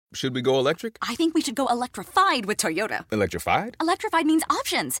Should we go electric? I think we should go electrified with Toyota. Electrified? Electrified means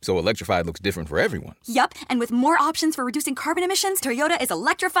options. So electrified looks different for everyone. Yup, and with more options for reducing carbon emissions, Toyota is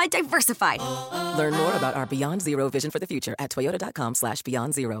electrified diversified. Learn more about our Beyond Zero vision for the future at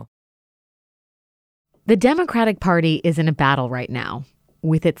toyota.com/Beyond Zero. The Democratic Party is in a battle right now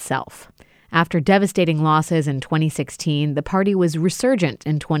with itself. After devastating losses in 2016, the party was resurgent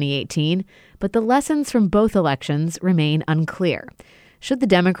in 2018, but the lessons from both elections remain unclear. Should the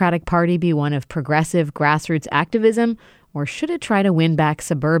Democratic Party be one of progressive grassroots activism, or should it try to win back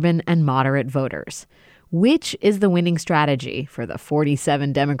suburban and moderate voters? Which is the winning strategy for the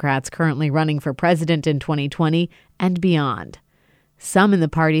 47 Democrats currently running for president in 2020 and beyond? Some in the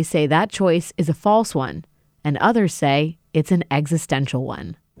party say that choice is a false one, and others say it's an existential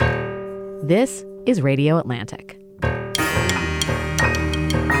one. This is Radio Atlantic.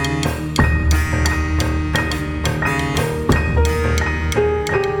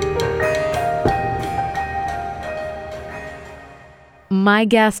 My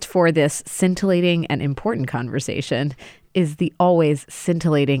guest for this scintillating and important conversation is the always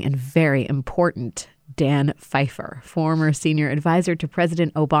scintillating and very important Dan Pfeiffer, former senior advisor to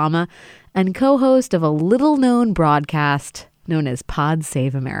President Obama and co-host of a little-known broadcast known as Pod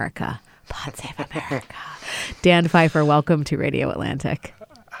Save America. Pod Save America. Dan Pfeiffer, welcome to Radio Atlantic.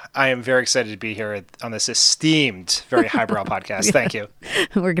 I am very excited to be here on this esteemed, very highbrow podcast. Yeah. Thank you.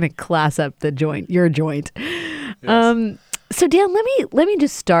 We're going to class up your joint. Yes. So Dan, let me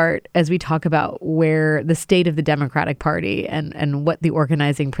just start as we talk about where the state of the Democratic Party and what the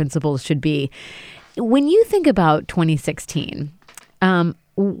organizing principles should be. When you think about 2016,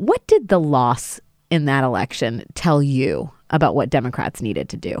 what did the loss in that election tell you about what Democrats needed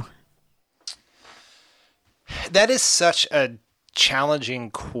to do? That is such a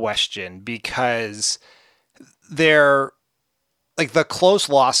challenging question because the close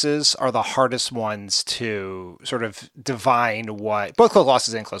losses are the hardest ones to sort of divine both close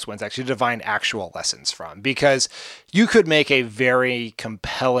losses and close wins actually divine actual lessons from, because you could make a very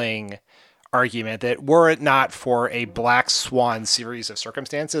compelling argument that were it not for a black swan series of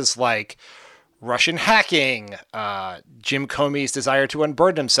circumstances like Russian hacking, Jim Comey's desire to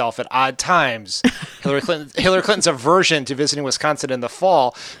unburden himself at odd times, Hillary Clinton's aversion to visiting Wisconsin in the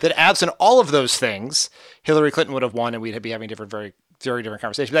fall, that absent all of those things, Hillary Clinton would have won and we'd be having very, very different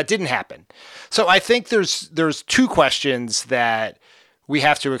conversations. But that didn't happen. So I think there's two questions that we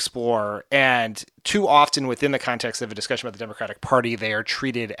have to explore, and too often within the context of a discussion about the Democratic Party, they are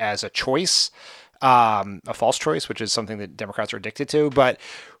treated as a choice, a false choice, which is something that Democrats are addicted to. But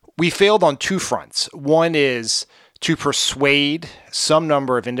we failed on two fronts. One is to persuade some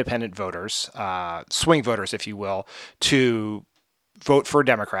number of independent voters, swing voters, if you will, to vote for a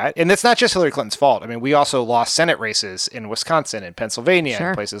Democrat. And it's not just Hillary Clinton's fault. I mean, we also lost Senate races in Wisconsin and Pennsylvania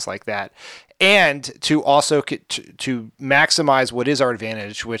and places like that. And to also to maximize what is our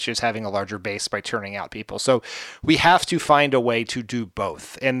advantage, which is having a larger base by turning out people. So we have to find a way to do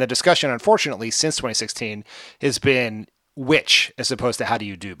both. And the discussion, unfortunately, since 2016 has been which, as opposed to how do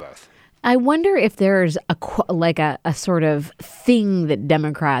you do both. I wonder if there's a sort of thing that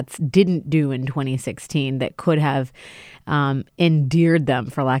Democrats didn't do in 2016 that could have endeared them,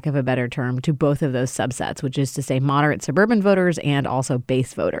 for lack of a better term, to both of those subsets, which is to say moderate suburban voters and also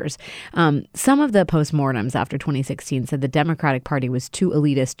base voters. Some of the postmortems after 2016 said the Democratic Party was too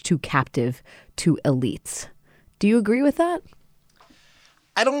elitist, too captive to elites. Do you agree with that?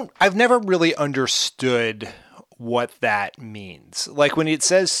 I've never really understood what that means. Like when it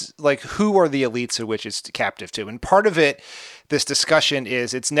says, like, who are the elites of which it's captive to? And part of it, this discussion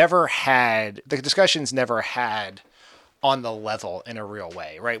is the discussion's never had on the level in a real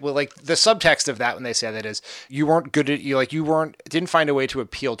way, right? Well, like the subtext of that when they say that is you weren't good at, didn't find a way to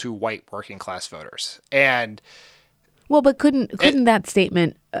appeal to white working class voters. And well, but couldn't that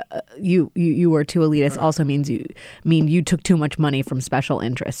statement, you were too elitist, also mean you took too much money from special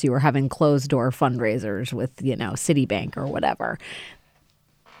interests? You were having closed door fundraisers with, Citibank or whatever.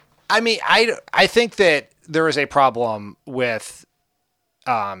 I mean, I think that there is a problem with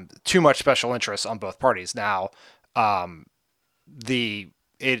too much special interests on both parties. Now,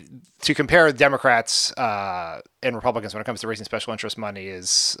 to compare Democrats and Republicans when it comes to raising special interest money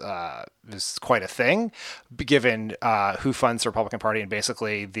is quite a thing, given who funds the Republican Party. And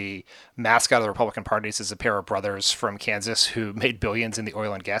basically the mascot of the Republican parties is a pair of brothers from Kansas who made billions in the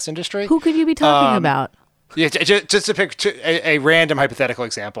oil and gas industry. Who could you be talking about? Yeah, just to pick a random hypothetical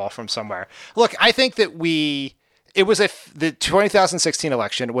example from somewhere. Look, I think that the 2016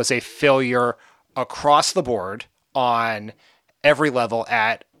 election was a failure across the board on every level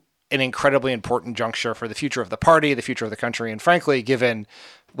at an incredibly important juncture for the future of the party, the future of the country, and frankly, given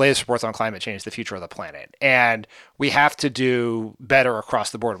latest reports on climate change, the future of the planet. And we have to do better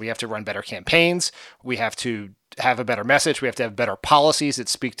across the board. We have to run better campaigns. We have to have a better message. We have to have better policies that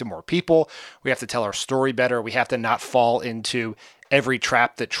speak to more people. We have to tell our story better. We have to not fall into every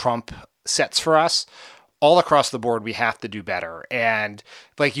trap that Trump sets for us. All across the board, we have to do better. And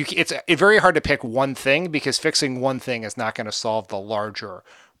like it's very hard to pick one thing, because fixing one thing is not going to solve the larger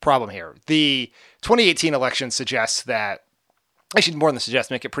problem here. The 2018 election suggests that, actually more than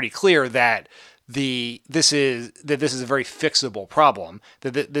suggest, make it pretty clear that this is a very fixable problem.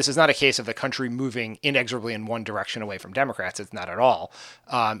 That this is not a case of the country moving inexorably in one direction away from Democrats. It's not at all.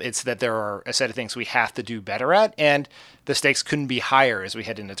 It's that there are a set of things we have to do better at, and the stakes couldn't be higher as we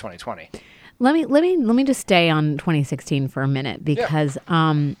head into 2020. Let me just stay on 2016 for a minute, because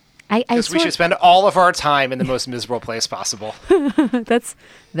we should spend all of our time in the most miserable place possible.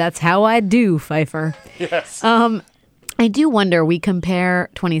 That's how I do, Pfeiffer. Yes. I do wonder, we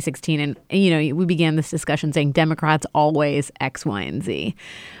compare 2016 and, we began this discussion saying Democrats always X, Y, and Z.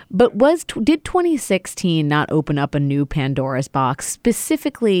 But did 2016 not open up a new Pandora's box,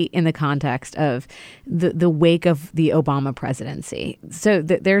 specifically in the context of the wake of the Obama presidency? So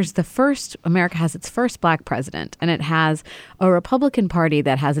America has its first black president, and it has a Republican Party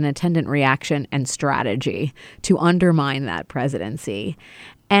that has an attendant reaction and strategy to undermine that presidency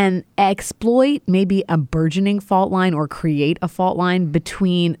and exploit maybe a burgeoning fault line or create a fault line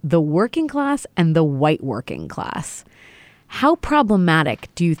between the working class and the white working class. How problematic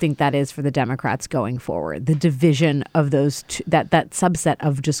do you think that is for the Democrats going forward, the division of those that subset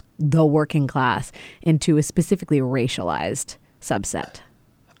of just the working class into a specifically racialized subset?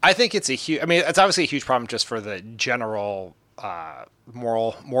 I think it's it's obviously a huge problem just for the general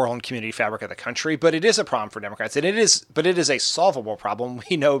moral and community fabric of the country, but it is a problem for Democrats, and it is a solvable problem.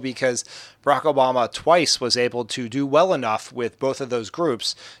 We know because Barack Obama twice was able to do well enough with both of those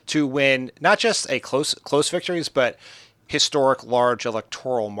groups to win not just a close victories, but historic large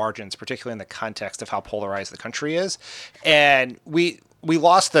electoral margins, particularly in the context of how polarized the country is. And we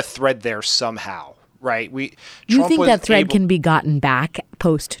lost the thread there somehow. Right. You think that thread can be gotten back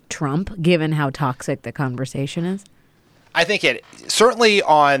post-Trump, given how toxic the conversation is? I think certainly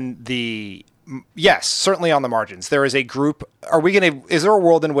on the margins. There is a group. Is there a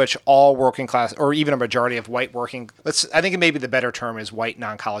world in which all working class, or even a majority of white working, I think maybe the better term is white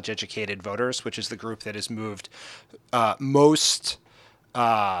non-college educated voters, which is the group that has moved most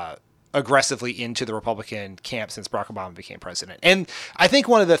aggressively into the Republican camp since Barack Obama became president. And I think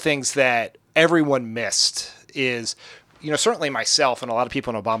one of the things that everyone missed is, certainly myself and a lot of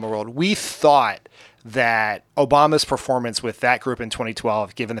people in Obama world, we thought that Obama's performance with that group in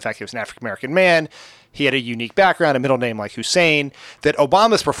 2012, given the fact he was an African-American man, he had a unique background, a middle name like Hussein, that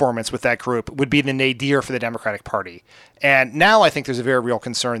Obama's performance with that group would be the nadir for the Democratic Party. And now I think there's a very real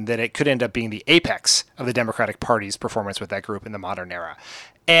concern that it could end up being the apex of the Democratic Party's performance with that group in the modern era.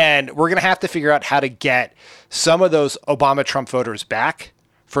 And we're going to have to figure out how to get some of those Obama-Trump voters back,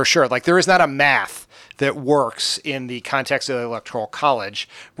 for sure. Like, there is not a math that works in the context of the Electoral College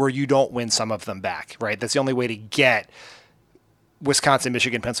where you don't win some of them back, right? That's the only way to get Wisconsin,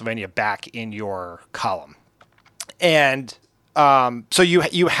 Michigan, Pennsylvania back in your column. And so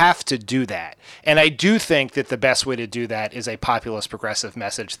you have to do that. And I do think that the best way to do that is a populist progressive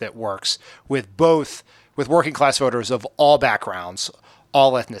message that works with working class voters of all backgrounds,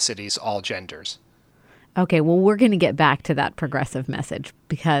 all ethnicities, all genders. Okay, well, we're going to get back to that progressive message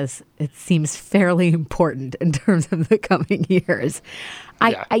because it seems fairly important in terms of the coming years.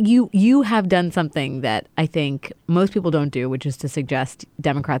 You have done something that I think most people don't do, which is to suggest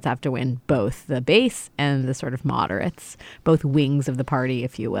Democrats have to win both the base and the sort of moderates, both wings of the party,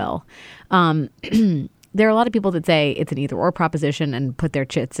 if you will. There are a lot of people that say it's an either-or proposition and put their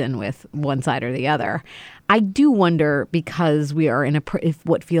chits in with one side or the other. I do wonder, because we are in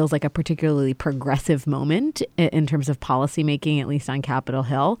what feels like a particularly progressive moment in terms of policymaking, at least on Capitol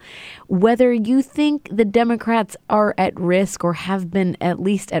Hill, whether you think the Democrats are at risk or have been at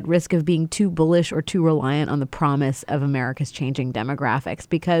least at risk of being too bullish or too reliant on the promise of America's changing demographics.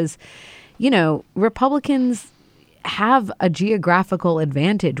 Because, Republicans have a geographical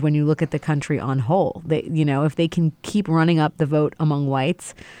advantage when you look at the country on whole. If they can keep running up the vote among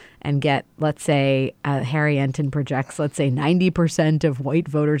whites and get, let's say, Harry Enton projects, let's say 90% of white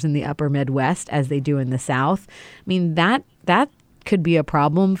voters in the upper Midwest as they do in the South. I mean, that could be a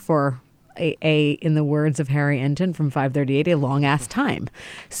problem for in the words of Harry Enton from 538, a long ass time.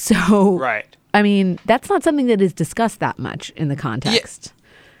 So, right. I mean, that's not something that is discussed that much in the context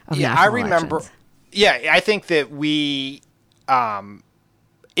of national I remember. Elections. Yeah, I think that we,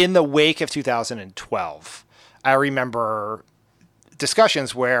 in the wake of 2012, I remember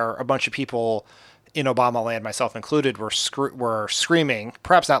discussions where a bunch of people in Obama land, myself included, were screaming,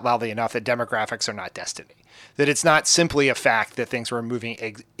 perhaps not loudly enough, that demographics are not destiny. That it's not simply a fact that things were moving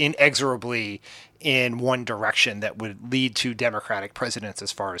inexorably in one direction that would lead to Democratic presidents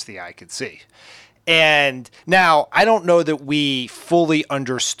as far as the eye could see. And now, I don't know that we fully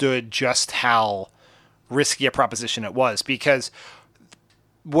understood just how risky a proposition it was, because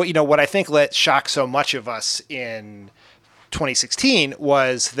what I think let shock so much of us in 2016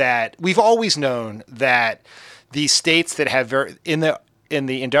 was that we've always known that these states that have in the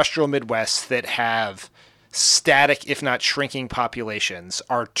industrial Midwest that have static, if not shrinking populations,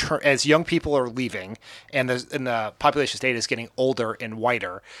 are as young people are leaving and the population state is getting older and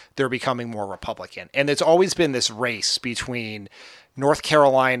whiter, they're becoming more Republican. And there's always been this race between North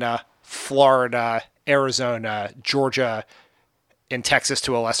Carolina, Florida, Arizona, Georgia, and Texas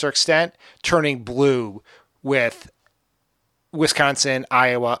to a lesser extent, turning blue, with Wisconsin,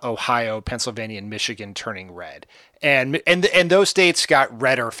 Iowa, Ohio, Pennsylvania, and Michigan turning red. And those states got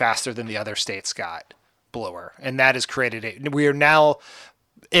redder faster than the other states got bluer. And that has created we are now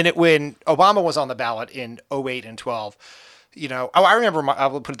in it. When Obama was on the ballot in 2008 and 2012, I remember I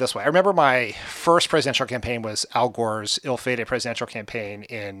will put it this way. I remember my first presidential campaign was Al Gore's ill-fated presidential campaign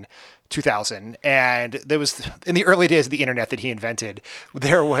in 2000. And there was, in the early days of the internet that he invented,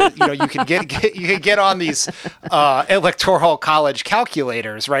 there was, you could get on these electoral college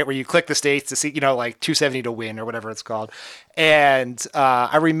calculators, right? Where you click the states to see, like 270 to win or whatever it's called. And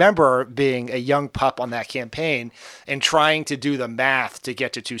I remember being a young pup on that campaign and trying to do the math to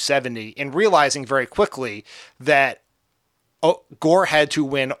get to 270 and realizing very quickly that Gore had to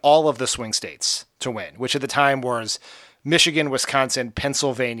win all of the swing states to win, which at the time was Michigan, Wisconsin,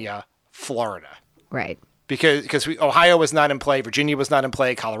 Pennsylvania, Florida. Right. Because Ohio was not in play, Virginia was not in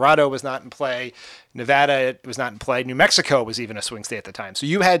play, Colorado was not in play, Nevada was not in play, New Mexico was even a swing state at the time. So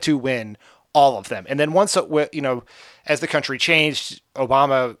you had to win all of them. And then once, as the country changed,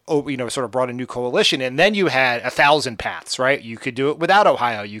 Obama, sort of brought a new coalition, and then you had 1,000 paths, right? You could do it without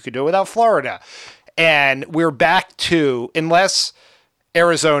Ohio. You could do it without Florida. And we're back to, unless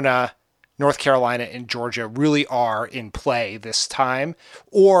Arizona, North Carolina, and Georgia really are in play this time,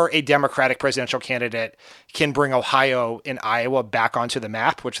 or a Democratic presidential candidate can bring Ohio and Iowa back onto the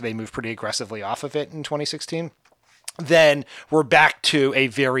map, which they moved pretty aggressively off of it in 2016, then we're back to a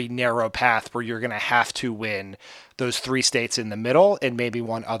very narrow path where you're going to have to win those three states in the middle and maybe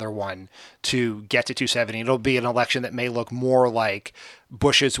one other one to get to 270. It'll be an election that may look more like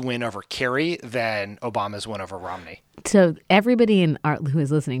Bush's win over Kerry than Obama's win over Romney. So everybody who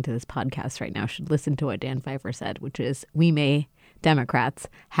is listening to this podcast right now should listen to what Dan Pfeiffer said, which is Democrats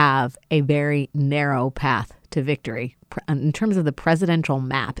have a very narrow path to victory in terms of the presidential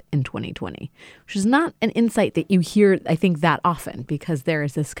map in 2020, which is not an insight that you hear, I think, that often, because there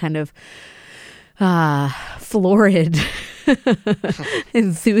is this kind of florid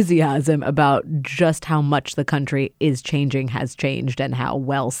enthusiasm about just how much the country has changed, and how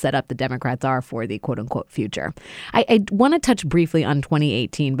well set up the Democrats are for the quote-unquote future. I want to touch briefly on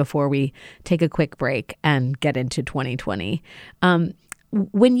 2018 before we take a quick break and get into 2020.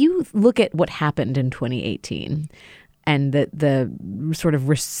 When you look at what happened in 2018 and the sort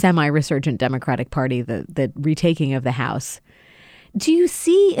of semi-resurgent Democratic Party, the retaking of the House, do you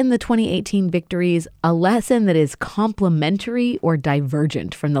see in the 2018 victories a lesson that is complementary or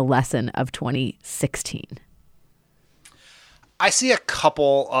divergent from the lesson of 2016? I see a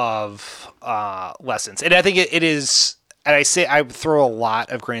couple of lessons. And I think it is, and I throw a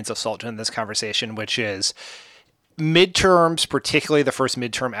lot of grains of salt in this conversation, which is midterms, particularly the first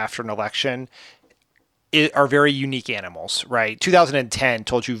midterm after an election, are very unique animals, right? 2010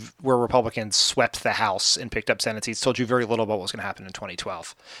 told you where Republicans swept the House and picked up Senate seats, told you very little about what was going to happen in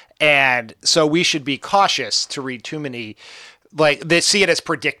 2012. And so we should be cautious to read too many, they see it as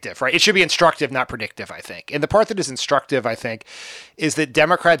predictive, right? It should be instructive, not predictive, I think. And the part that is instructive, I think, is that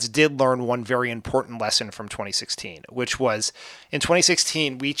Democrats did learn one very important lesson from 2016, which was in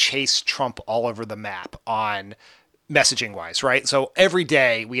 2016, we chased Trump all over the map on messaging wise, right? So every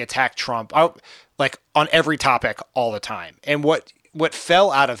day we attack Trump on every topic all the time. And what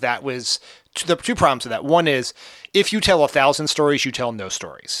fell out of that was the two problems with that. One is if you tell 1,000 stories, you tell no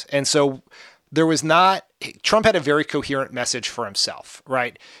stories. And so Trump had a very coherent message for himself,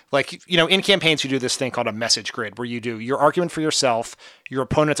 right? In campaigns, you do this thing called a message grid where you do your argument for yourself, your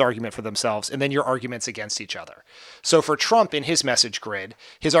opponent's argument for themselves, and then your arguments against each other. So for Trump in his message grid,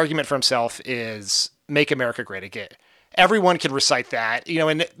 his argument for himself is make America great again. Everyone can recite that,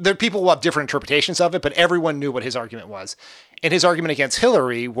 and there people will have different interpretations of it, but everyone knew what his argument was. And his argument against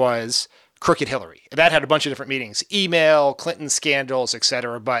Hillary was crooked Hillary. That had a bunch of different meanings, email, Clinton scandals,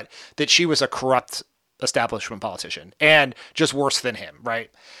 etc., but that she was a corrupt establishment politician and just worse than him,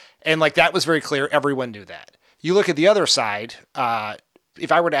 right? And like that was very clear. Everyone knew that. You look at the other side,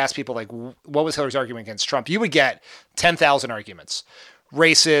 if I were to ask people like, what was Hillary's argument against Trump, you would get 10,000 arguments.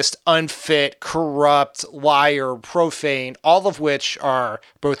 Racist, unfit, corrupt, liar, profane, all of which are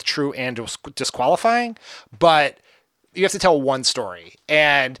both true and disqualifying. But you have to tell one story.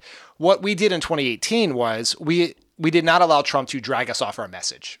 And what we did in 2018 was we did not allow Trump to drag us off our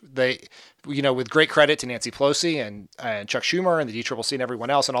message. With great credit to Nancy Pelosi and Chuck Schumer and the DCCC and everyone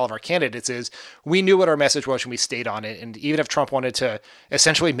else and all of our candidates, is we knew what our message was and we stayed on it. And even if Trump wanted to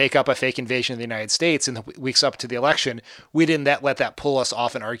essentially make up a fake invasion of the United States in the weeks up to the election, we didn't let that pull us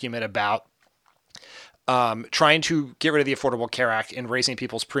off an argument about trying to get rid of the Affordable Care Act and raising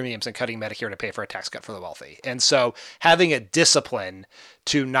people's premiums and cutting Medicare to pay for a tax cut for the wealthy. And so having a discipline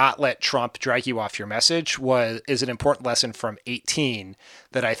to not let Trump drag you off your message is an important lesson from 18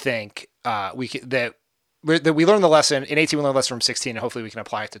 that I think we learned the lesson in 18. We learned the lesson from 16, and hopefully we can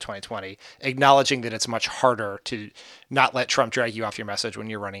apply it to 2020, acknowledging that it's much harder to not let Trump drag you off your message when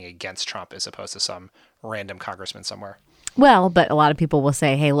you're running against Trump as opposed to some random congressman somewhere. Well, but a lot of people will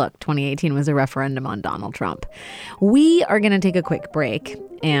say, hey, look, 2018 was a referendum on Donald Trump. We are going to take a quick break,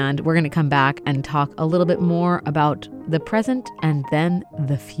 and we're going to come back and talk a little bit more about the present and then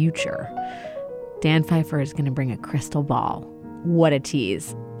the future. Dan Pfeiffer is going to bring a crystal ball. What a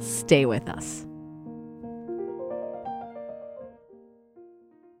tease. Stay with us.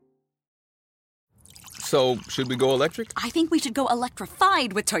 So, should we go electric? I think we should go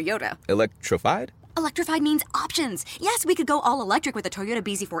electrified with Toyota. Electrified? Electrified means options. Yes, we could go all electric with the Toyota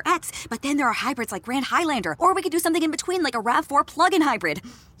BZ4X, but then there are hybrids like Grand Highlander, or we could do something in between like a RAV4 plug-in hybrid.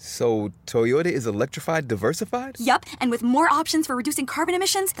 So, Toyota is electrified diversified? Yup, and with more options for reducing carbon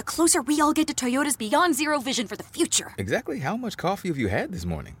emissions, the closer we all get to Toyota's Beyond Zero vision for the future. Exactly how much coffee have you had this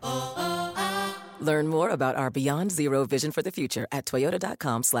morning? Learn more about our Beyond Zero vision for the future at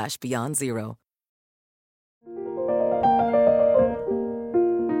toyota.com/Beyond Zero.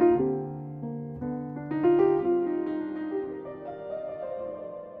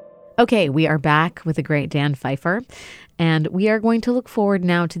 Okay, we are back with the great Dan Pfeiffer, and we are going to look forward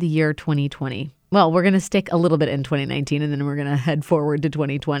now to the year 2020. Well, we're going to stick a little bit in 2019, and then we're going to head forward to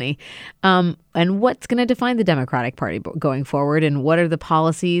 2020. And what's going to define the Democratic Party going forward, and what are the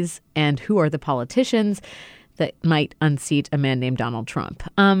policies and who are the politicians that might unseat a man named Donald Trump?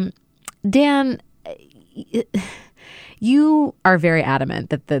 Dan, you are very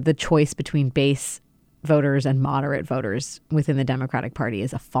adamant that the choice between base voters and moderate voters within the Democratic Party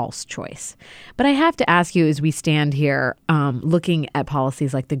is a false choice. But I have to ask you, as we stand here looking at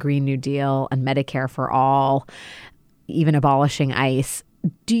policies like the Green New Deal and Medicare for all, even abolishing ICE,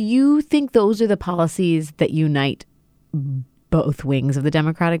 do you think those are the policies that unite both wings of the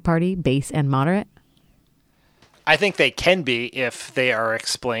Democratic Party, base and moderate? I think they can be if they are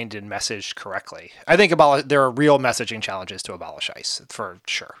explained and messaged correctly. I think there are real messaging challenges to abolish ICE, for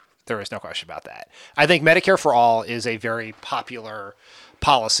sure. There is no question about that. I think Medicare for all is a very popular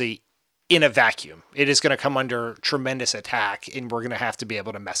policy in a vacuum. It is going to come under tremendous attack, and we're going to have to be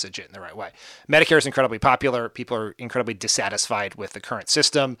able to message it in the right way. Medicare is incredibly popular. People are incredibly dissatisfied with the current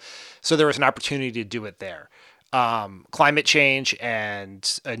system. So there is an opportunity to do it there. Climate change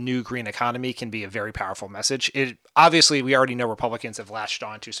and a new green economy can be a very powerful message. Obviously, we already know Republicans have latched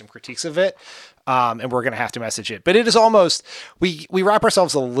on to some critiques of it, and we're going to have to message it. But it is almost, we wrap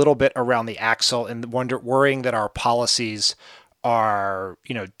ourselves a little bit around the axle and worrying that our policies are,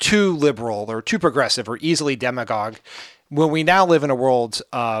 too liberal or too progressive or easily demagogue, when we now live in a world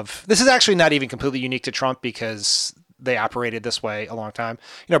of, this is actually not even completely unique to Trump because they operated this way a long time.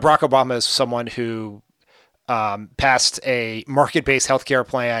 Barack Obama is someone who passed a market-based healthcare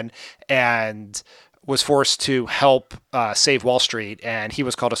plan and was forced to help save Wall Street, and he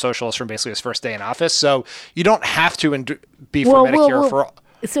was called a socialist from basically his first day in office. So you don't have to be for Medicare for all.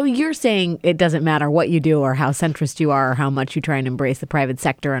 So you're saying it doesn't matter what you do or how centrist you are or how much you try and embrace the private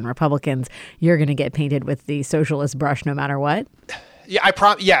sector and Republicans, you're going to get painted with the socialist brush no matter what? Yeah,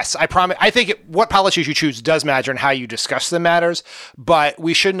 Yes, I promise. I think what policies you choose does matter and how you discuss them matters, but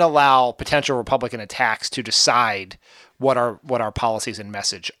we shouldn't allow potential Republican attacks to decide what our policies and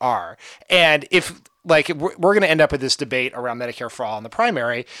message are. And if we're going to end up with this debate around Medicare for all in the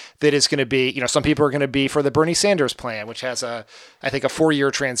primary, that is going to be, some people are going to be for the Bernie Sanders plan, which has I think a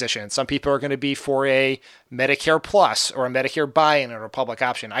 4-year transition. Some people are going to be for a Medicare Plus or a Medicare buy-in or a public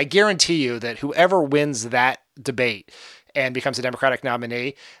option. I guarantee you that whoever wins that debate and becomes a Democratic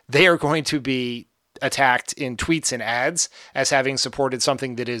nominee, they are going to be attacked in tweets and ads as having supported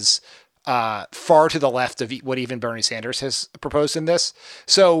something that is far to the left of what even Bernie Sanders has proposed in this.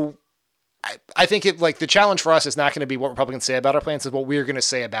 So I think the challenge for us is not going to be what Republicans say about our plans, is what we're going to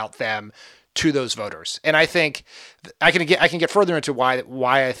say about them to those voters. And I think I can get further into why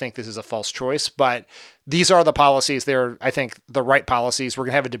I think this is a false choice, but these are the policies. They're, I think, the right policies. We're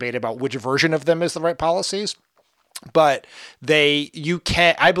going to have a debate about which version of them is the right policies, but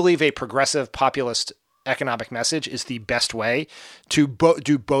I believe a progressive populist economic message is the best way to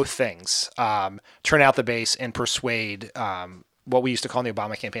do both things, turn out the base and persuade what we used to call in the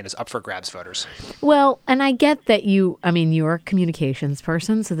Obama campaign is up for grabs voters. Well, and I get that you're a communications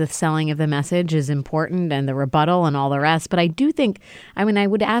person, so the selling of the message is important and the rebuttal and all the rest. But I do think, I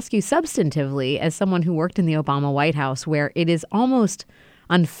would ask you substantively, as someone who worked in the Obama White House, where it is almost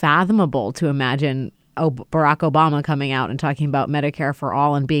unfathomable to imagine Barack Obama coming out and talking about Medicare for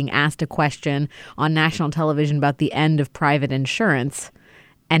all and being asked a question on national television about the end of private insurance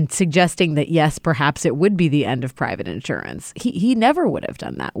and suggesting that, yes, perhaps it would be the end of private insurance. He never would have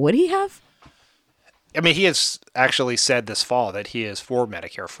done that. Would he have? I mean, he has actually said this fall that he is for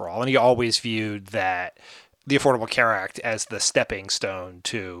Medicare for all, and he always viewed that the Affordable Care Act as the stepping stone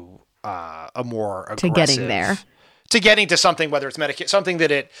to a more aggressive... To getting there. To getting to something, whether it's Medicare, something that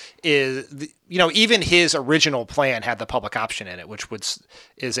it is, even his original plan had the public option in it, which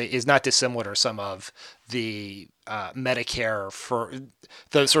is not dissimilar to some of the Medicare for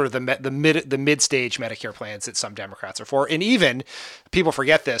the sort of the mid-stage Medicare plans that some Democrats are for. And even people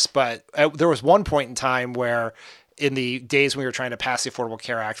forget this, but there was one point in time where, in the days when we were trying to pass the Affordable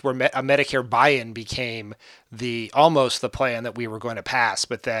Care Act, where a Medicare buy-in became almost the plan that we were going to pass,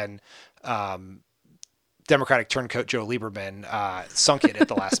 but then Democratic turncoat Joe Lieberman sunk it at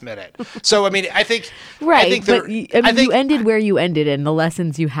the last minute. So, I mean, I think... Right, I think you ended where you ended, and the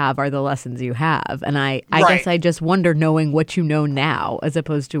lessons you have are the lessons you have. And I guess I just wonder, knowing what you know now, as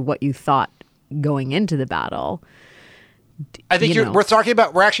opposed to what you thought going into the battle... I think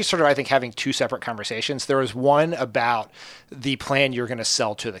we're actually sort of, I think, having two separate conversations. There is one about the plan you're going to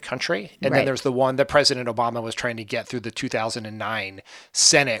sell to the country. And then there's the one that President Obama was trying to get through the 2009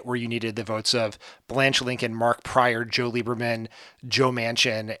 Senate, where you needed the votes of Blanche Lincoln, Mark Pryor, Joe Lieberman, Joe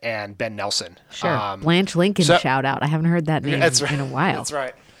Manchin, and Ben Nelson. Sure. Blanche Lincoln shout out. I haven't heard that name in a while. That's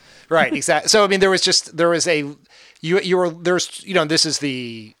right. Right. Exactly. So, I mean, this is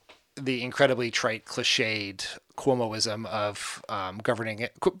the incredibly trite, cliched Cuomoism of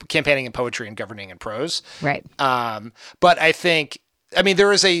campaigning in poetry and governing in prose. Right. But I think,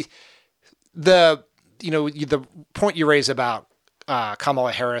 there is the point you raise about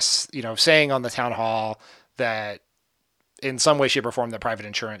Kamala Harris, saying on the town hall that in some way, shape, or form, that private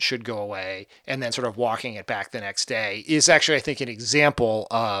insurance should go away, and then sort of walking it back the next day, is actually, I think, an example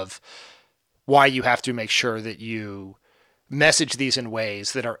of why you have to make sure that you message these in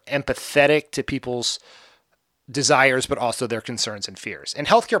ways that are empathetic to people's desires, but also their concerns and fears. And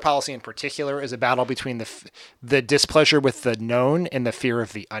healthcare policy in particular is a battle between the displeasure with the known and the fear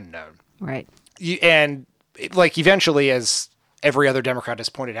of the unknown. Right. And eventually, as every other Democrat has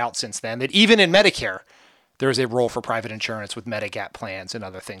pointed out since then, that even in Medicare, there is a role for private insurance with Medigap plans and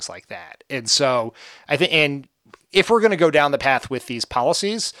other things like that. And so I think, and if we're going to go down the path with these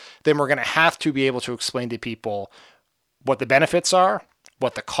policies, then we're going to have to be able to explain to people what the benefits are,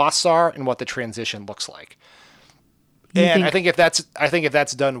 what the costs are, and what the transition looks like. I think if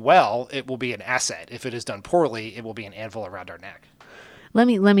that's done well, it will be an asset. If it is done poorly, it will be an anvil around our neck. Let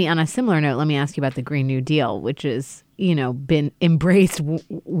me on a similar note, let me ask you about the Green New Deal, which is, been embraced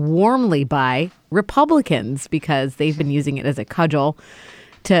warmly by Republicans because they've been using it as a cudgel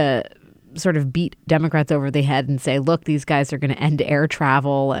to sort of beat Democrats over the head and say, look, these guys are going to end air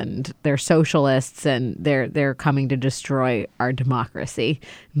travel and they're socialists and they're coming to destroy our democracy.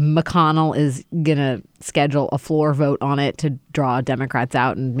 McConnell is going to schedule a floor vote on it to draw Democrats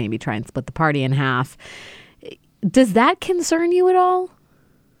out and maybe try and split the party in half. Does that concern you at all?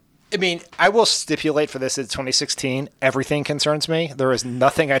 I mean, I will stipulate for this in 2016, everything concerns me. There is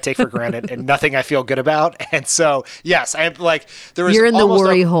nothing I take for granted and nothing I feel good about. And so, yes, I am you're in the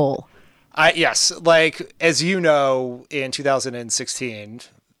worry hole. Yes. As you know, in 2016,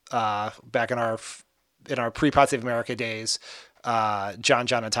 back in our pre-Pod Save America days, John,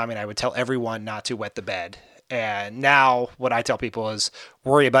 and Tommy and I would tell everyone not to wet the bed. And now what I tell people is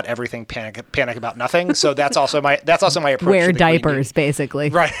worry about everything, panic about nothing. So that's also my approach. Wear diapers, basically.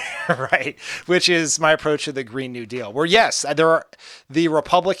 Right, right. Which is my approach to the Green New Deal. Where yes, the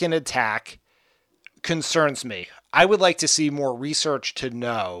Republican attack concerns me. I would like to see more research to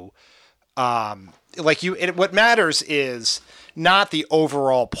know What matters is not the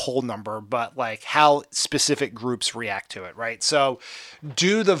overall poll number, but like how specific groups react to it, right? So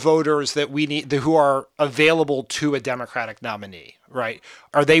do the voters that we need, who are available to a Democratic nominee, right?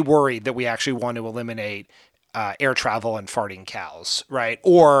 Are they worried that we actually want to eliminate air travel and farting cows, right?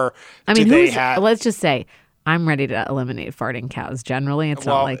 Or let's just say I'm ready to eliminate farting cows. Generally, it's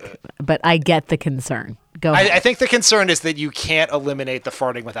not but I get the concern. Go ahead. I think the concern is that you can't eliminate the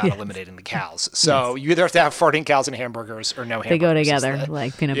farting without eliminating the cows. So you either have to have farting cows and hamburgers or no hamburgers. They go together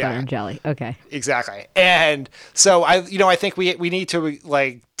like peanut butter and jelly. Okay. Exactly. And so I think we need to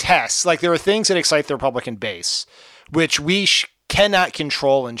like test, like there are things that excite the Republican base, which we cannot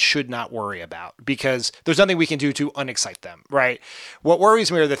control and should not worry about because there's nothing we can do to unexcite them, right? What worries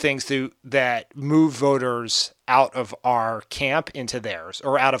me are the things that move voters out of our camp into theirs,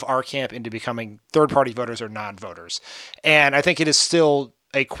 or out of our camp into becoming third-party voters or non-voters. And I think it is still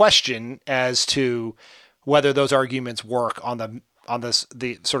a question as to whether those arguments work on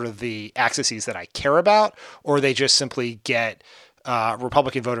the sort of the axes that I care about, or they just simply get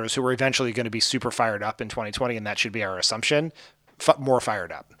Republican voters who are eventually going to be super fired up in 2020, and that should be our assumption, more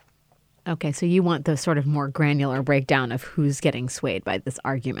fired up. Okay, so you want the sort of more granular breakdown of who's getting swayed by this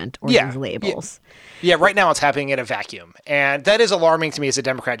argument or these labels. Yeah, right now it's happening in a vacuum. And that is alarming to me as a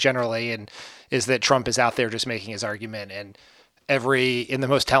Democrat generally, and is that Trump is out there just making his argument, and the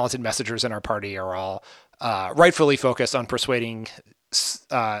most talented messengers in our party are all rightfully focused on persuading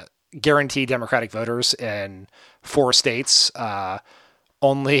guaranteed Democratic voters in 4 states.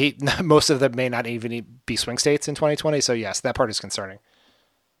 Only most of them may not even be swing states in 2020. So yes, that part is concerning.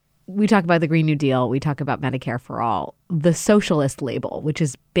 We talk about the Green New Deal. We talk about Medicare for all. The socialist label, which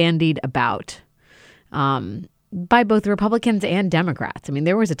is bandied about by both Republicans and Democrats. I mean,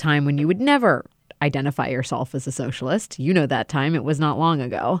 there was a time when you would never identify yourself as a socialist. You know that time. It was not long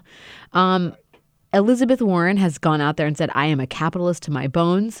ago. Elizabeth Warren has gone out there and said, I am a capitalist to my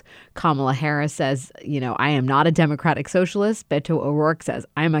bones. Kamala Harris says, I am not a democratic socialist. Beto O'Rourke says,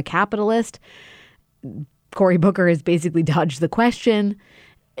 I'm a capitalist. Cory Booker has basically dodged the question.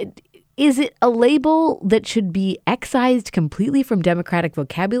 Is it a label that should be excised completely from Democratic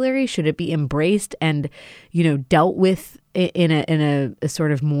vocabulary? Should it be embraced and, dealt with in a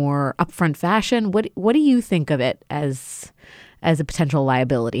sort of more upfront fashion? What do you think of it as a potential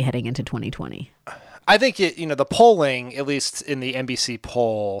liability heading into 2020? I think the polling, at least in the NBC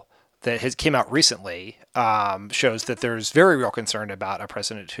poll that came out recently, shows that there's very real concern about a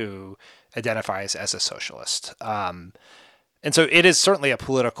president who identifies as a socialist. And so it is certainly a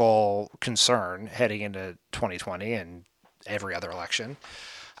political concern heading into 2020 and every other election.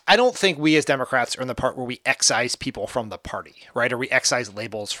 I don't think we as Democrats are in the part where we excise people from the party, right? Or we excise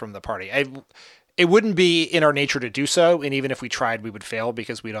labels from the party. It wouldn't be in our nature to do so. And even if we tried, we would fail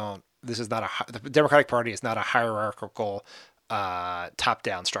because the Democratic Party is not a hierarchical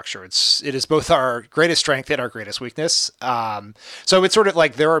top-down structure. It is both our greatest strength and our greatest weakness. So it's sort of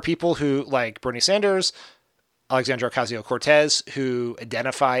like there are people who, like Bernie Sanders, Alexandria Ocasio-Cortez, who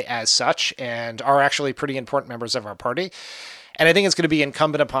identify as such and are actually pretty important members of our party. And I think it's going to be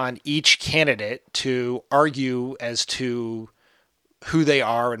incumbent upon each candidate to argue as to who they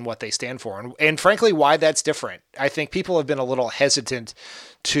are and what they stand for. And frankly, why that's different. I think people have been a little hesitant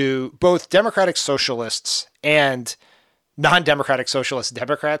to, both Democratic socialists and non-democratic socialist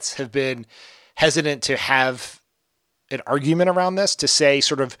Democrats have been hesitant to have an argument around this, to say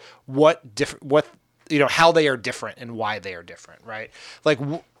sort of how they are different and why they are different, right? Like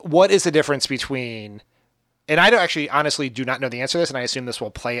what is the difference between, and I honestly do not know the answer to this, and I assume this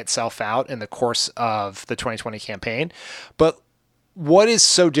will play itself out in the course of the 2020 campaign, but what is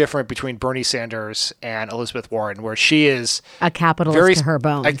so different between Bernie Sanders and Elizabeth Warren, where she is a capitalist to her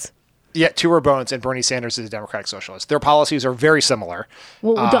bones? To her bones, and Bernie Sanders is a democratic socialist. Their policies are very similar.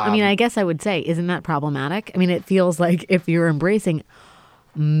 Well, I guess I would say, isn't that problematic? I mean, it feels like if you're embracing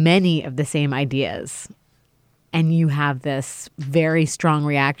many of the same ideas and you have this very strong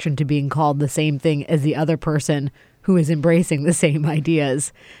reaction to being called the same thing as the other person who is embracing the same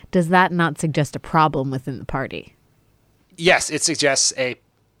ideas, does that not suggest a problem within the party? Yes, it suggests a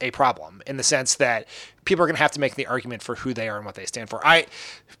problem in the sense that people are going to have to make the argument for who they are and what they stand for. I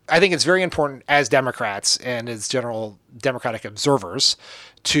think it's very important as Democrats and as general Democratic observers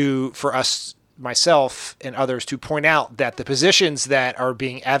for us, myself and others, to point out that the positions that are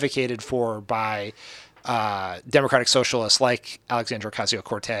being advocated for by Democratic socialists like Alexandria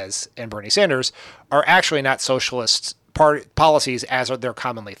Ocasio-Cortez and Bernie Sanders are actually not socialist policies as they're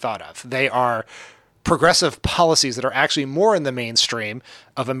commonly thought of. They are progressive policies that are actually more in the mainstream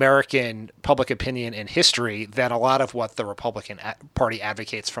of American public opinion and history than a lot of what the Republican Party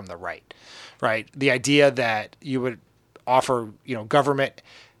advocates from the right, right? The idea that you would offer, government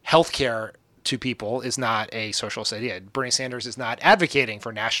health care to people is not a socialist idea. Bernie Sanders is not advocating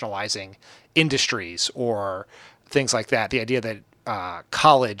for nationalizing industries or things like that. The idea that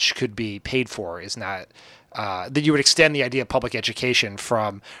college could be paid for is not that you would extend the idea of public education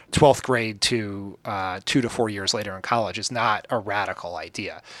from 12th grade to 2 to 4 years later in college is not a radical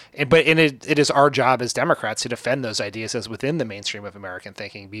idea. But it is our job as Democrats to defend those ideas as within the mainstream of American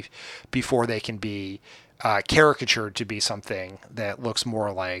thinking before they can be caricatured to be something that looks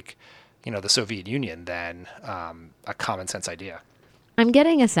more like, the Soviet Union than a common sense idea. I'm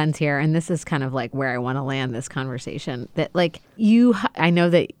getting a sense here, and this is kind of like where I want to land this conversation, that I know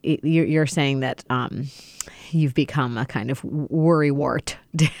that you're saying that you've become a kind of worrywart,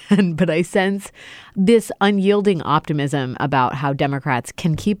 Dan, but I sense this unyielding optimism about how Democrats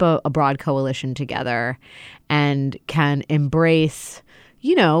can keep a broad coalition together and can embrace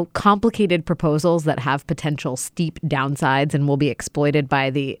complicated proposals that have potential steep downsides and will be exploited by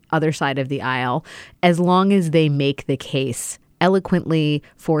the other side of the aisle, as long as they make the case eloquently,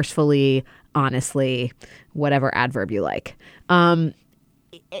 forcefully, honestly, whatever adverb you like.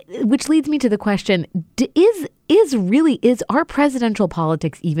 Which leads me to the question, is our presidential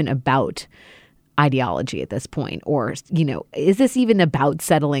politics even about ideology at this point? Or, is this even about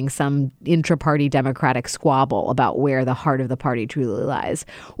settling some intra-party Democratic squabble about where the heart of the party truly lies?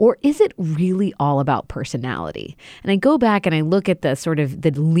 Or is it really all about personality? And I go back and I look at the sort of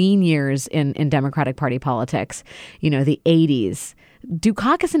the lean years in Democratic Party politics, the 80s.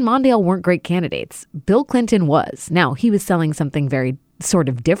 Dukakis and Mondale weren't great candidates. Bill Clinton was. Now, he was selling something very sort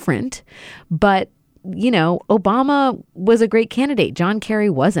of different, but, Obama was a great candidate. John Kerry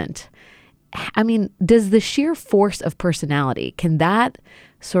wasn't. I mean, does the sheer force of personality, can that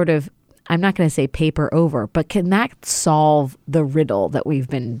sort of, I'm not going to say paper over, but can that solve the riddle that we've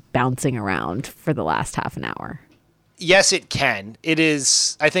been bouncing around for the last half an hour? Yes, it can.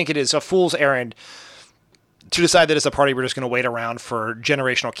 I think it is a fool's errand to decide that as a party, we're just going to wait around for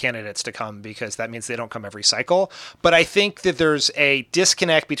generational candidates to come because that means they don't come every cycle. But I think that there's a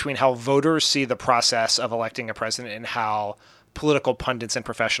disconnect between how voters see the process of electing a president and how political pundits and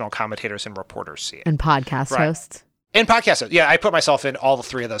professional commentators and reporters see it. And podcast hosts. And podcast hosts. Yeah, I put myself in all the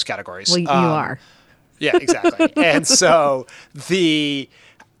three of those categories. Well, you are. Yeah, exactly. And so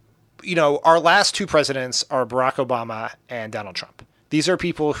our last two presidents are Barack Obama and Donald Trump. These are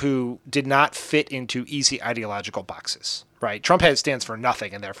people who did not fit into easy ideological boxes, right? Trump stands for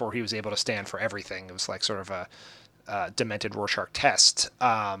nothing, and therefore he was able to stand for everything. It was like sort of a demented Rorschach test.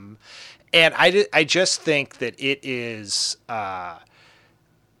 And I just think that it is the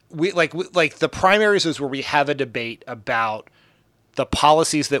primaries is where we have a debate about the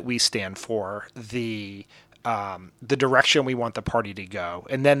policies that we stand for, the direction we want the party to go,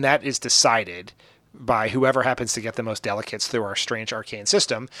 and then that is decided by whoever happens to get the most delegates through our strange arcane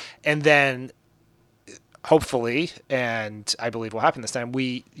system, and then hopefully, and I believe will happen this time,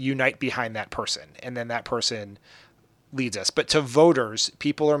 we unite behind that person, and then that person leads us. But to voters,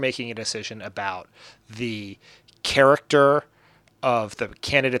 people are making a decision about the character of the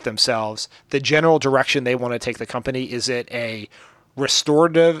candidate themselves, the general direction they want to take the company. Is it a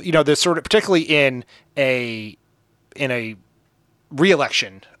restorative, there's sort of, particularly in a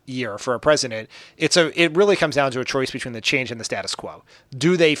re-election year for a president, it really comes down to a choice between the change and the status quo.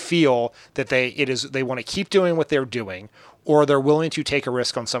 Do they feel that they want to keep doing what they're doing, or they're willing to take a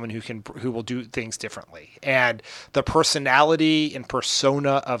risk on someone who will do things differently? And the personality and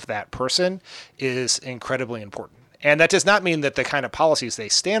persona of that person is incredibly important. And that does not mean that the kind of policies they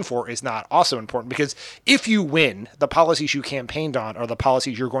stand for is not also important, because if you win, the policies you campaigned on are the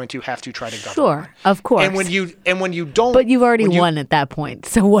policies you're going to have to try to govern. Sure, of course. And when you don't, but you've already won at that point.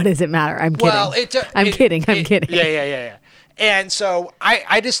 So what does it matter? I'm kidding. Well, I'm kidding. Yeah. And so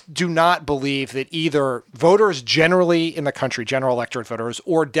I just do not believe that either voters generally in the country, general electorate voters,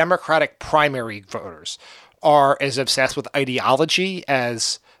 or Democratic primary voters are as obsessed with ideology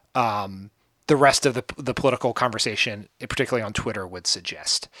as the rest of the political conversation, particularly on Twitter, would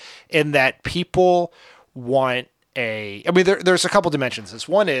suggest. In that people want there's a couple dimensions. This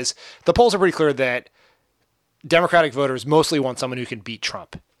one is the polls are pretty clear that Democratic voters mostly want someone who can beat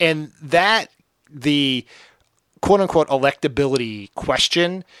Trump. And that the quote-unquote electability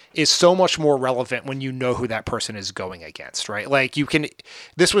question is so much more relevant when you know who that person is going against, right? Like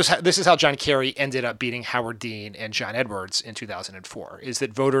this is how John Kerry ended up beating Howard Dean and John Edwards in 2004, is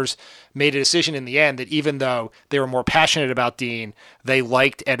that voters made a decision in the end that even though they were more passionate about Dean, they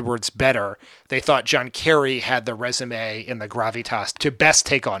liked Edwards better. They thought John Kerry had the resume and the gravitas to best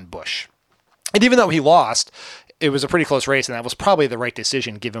take on Bush. And even though he lost, it was a pretty close race, and that was probably the right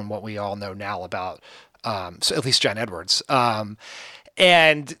decision given what we all know now about so at least John Edwards. So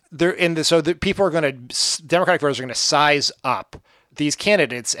the people are going to, Democratic voters are going to size up these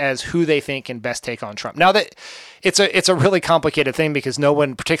candidates as who they think can best take on Trump. Now that it's a really complicated thing because no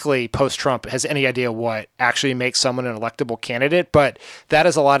one, particularly post-Trump, has any idea what actually makes someone an electable candidate, but that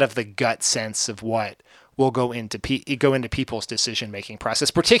is a lot of the gut sense of what will go into people's decision-making process,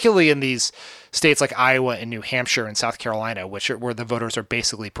 particularly in these states like Iowa and New Hampshire and South Carolina, where the voters are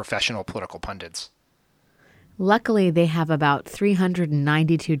basically professional political pundits. Luckily, they have about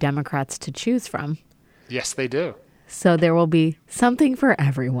 392 Democrats to choose from. Yes, they do. So there will be something for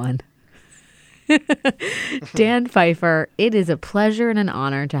everyone. Dan Pfeiffer, it is a pleasure and an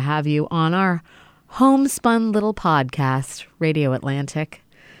honor to have you on our homespun little podcast, Radio Atlantic,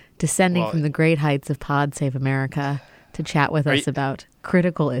 descending from the great heights of Pod Save America to chat with us about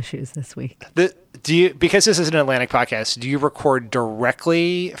critical issues this week. Because this is an Atlantic podcast, do you record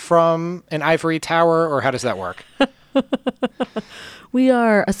directly from an ivory tower, or how does that work? We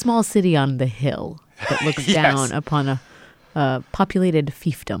are a small city on the hill that looks down upon a populated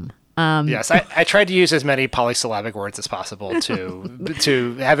fiefdom. Yes, I tried to use as many polysyllabic words as possible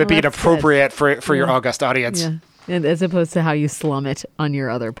to have it be appropriate for your august audience. Yeah. And as opposed to how you slum it on your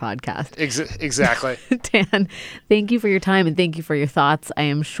other podcast. Exactly. Dan, thank you for your time and thank you for your thoughts. I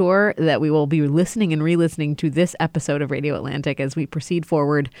am sure that we will be listening and re-listening to this episode of Radio Atlantic as we proceed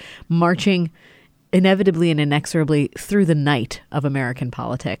forward, marching inevitably and inexorably through the night of American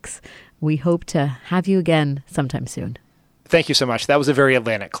politics. We hope to have you again sometime soon. Thank you so much. That was a very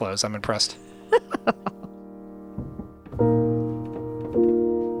Atlantic close. I'm impressed.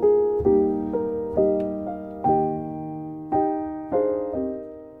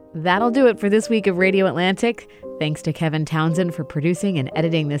 That'll do it for this week of Radio Atlantic. Thanks to Kevin Townsend for producing and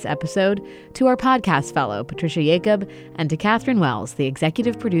editing this episode, to our podcast fellow, Patricia Jacob, and to Catherine Wells, the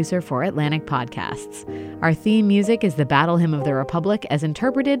executive producer for Atlantic Podcasts. Our theme music is the Battle Hymn of the Republic as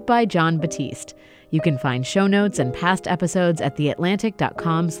interpreted by John Batiste. You can find show notes and past episodes at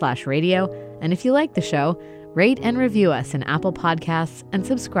theatlantic.com/radio. And if you like the show, rate and review us in Apple Podcasts and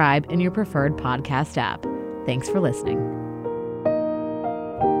subscribe in your preferred podcast app. Thanks for listening.